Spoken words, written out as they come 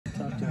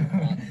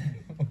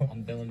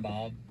Bill and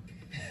Bob.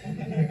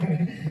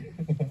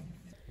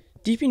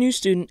 DPNews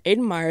student Aiden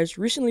Myers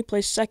recently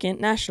placed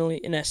second nationally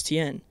in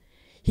STN.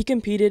 He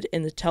competed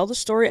in the Tell the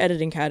Story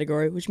editing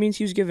category, which means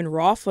he was given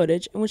raw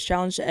footage and was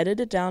challenged to edit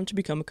it down to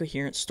become a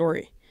coherent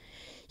story.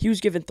 He was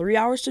given 3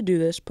 hours to do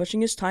this,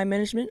 pushing his time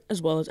management as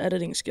well as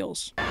editing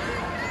skills.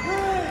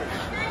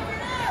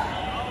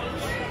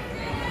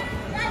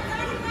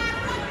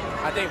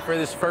 I think for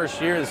this first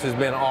year, this has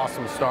been an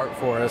awesome start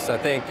for us. I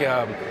think,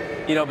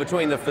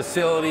 between the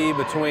facility,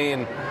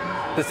 between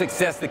the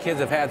success the kids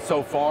have had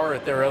so far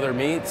at their other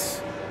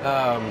meets,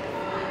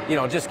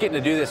 just getting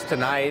to do this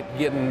tonight,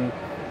 getting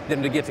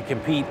them to get to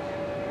compete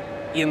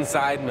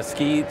inside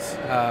Mesquite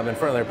in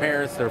front of their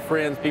parents, their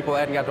friends, people that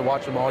hadn't got to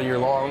watch them all year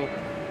long.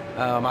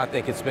 I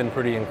think it's been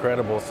pretty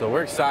incredible. So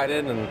we're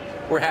excited and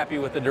we're happy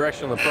with the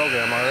direction of the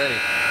program already.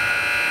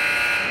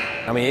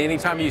 I mean,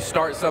 anytime you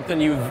start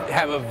something, you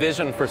have a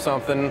vision for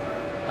something,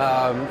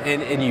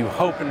 and you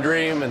hope and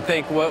dream and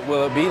think, what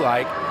will it be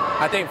like?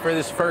 I think for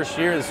this first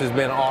year, this has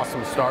been an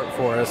awesome start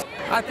for us.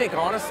 I think,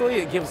 honestly,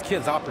 it gives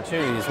kids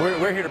opportunities.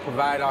 We're here to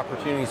provide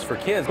opportunities for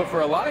kids, but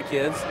for a lot of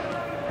kids,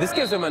 this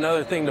gives them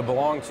another thing to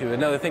belong to,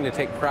 another thing to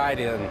take pride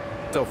in.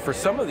 So for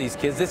some of these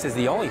kids, this is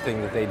the only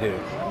thing that they do.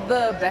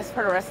 The best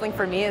part of wrestling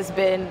for me has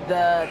been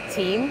the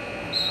team.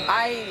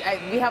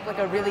 We have like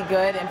a really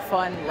good and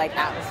fun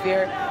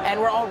atmosphere, and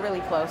we're all really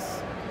close.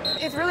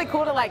 It's really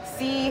cool to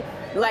see,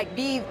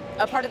 be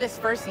a part of this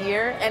first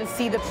year and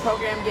see the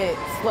program get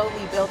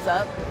slowly built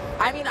up.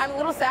 I mean, I'm a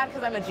little sad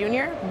because I'm a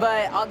junior,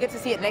 but I'll get to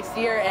see it next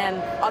year,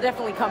 and I'll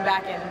definitely come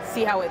back and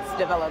see how it's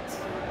developed.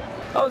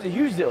 Oh, it's a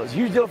huge deal. It's a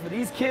huge deal for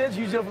these kids,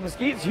 huge deal for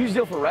Mesquite, it's a huge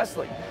deal for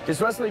wrestling.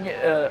 Just wrestling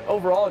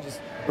overall,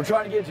 we're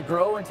trying to get it to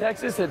grow in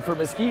Texas, and for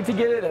Mesquite to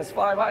get it as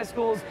 5 high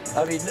schools,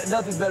 I mean,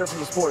 nothing's better for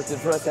the sport than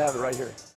for us to have it right here.